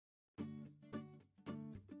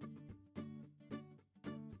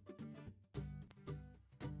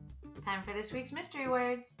Time for this week's mystery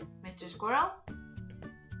words. Mr. Squirrel.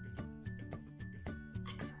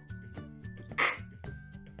 Excellent. K,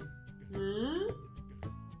 L,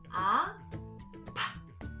 A, P.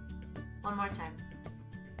 One more time.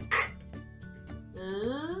 K,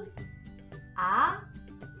 L, A,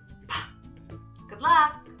 P. Good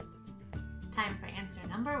luck. Time for answer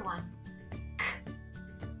number 1.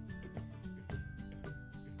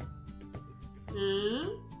 K,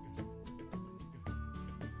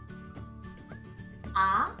 L,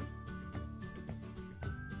 A,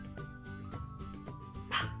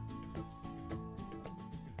 P.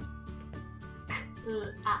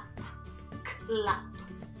 Clap, clap,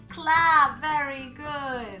 clap. Very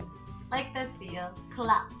good. Like the seal,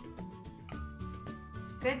 clap.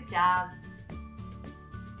 Good job.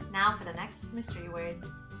 Now for the next mystery word.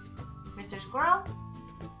 Mr. Squirrel.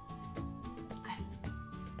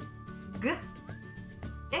 Good.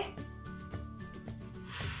 G, I,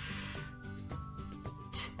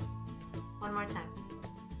 T. One more time.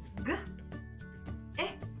 G, I,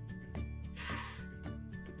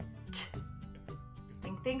 T.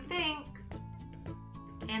 Think, think, think.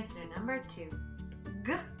 Answer number 2.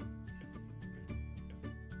 G,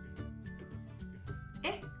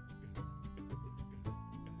 I,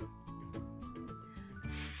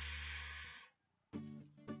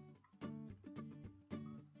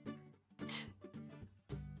 T.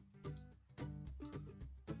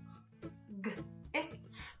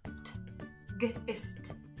 Gift.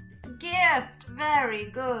 Gift. Very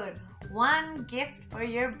good. 1 gift for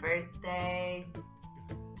your birthday.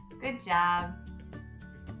 Good job.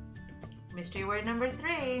 Mystery word number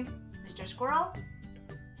 3. Mr. Squirrel.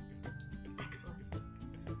 Excellent.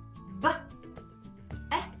 B,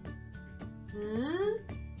 E, L,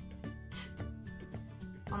 T.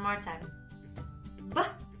 One more time. B,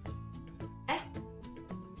 E,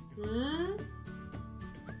 L,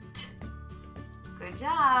 T. Good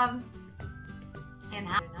job. And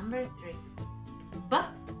answer number 3. B,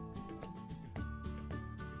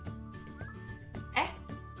 E,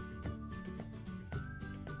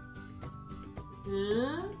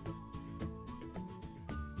 L,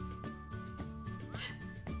 T.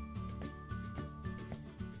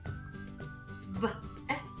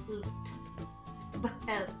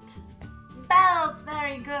 Belt. Belt.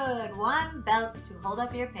 Very good. 1 belt to hold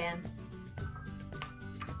up your pen.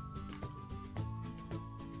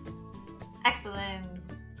 Excellent.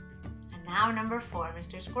 And now number 4,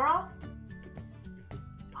 Mr. Squirrel.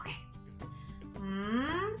 Okay.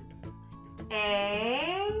 A,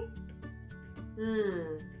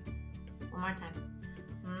 L. One more time.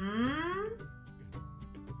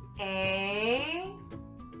 A,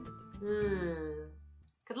 L.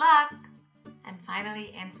 Good luck. And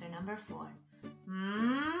finally, answer number 4.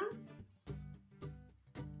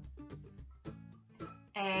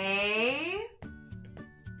 A,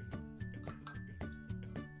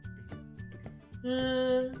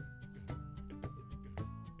 L.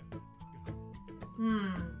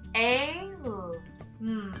 Ale.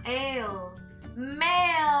 Ale.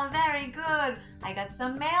 Mail. Very good. I got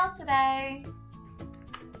some mail today.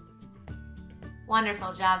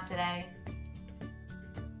 Wonderful job today.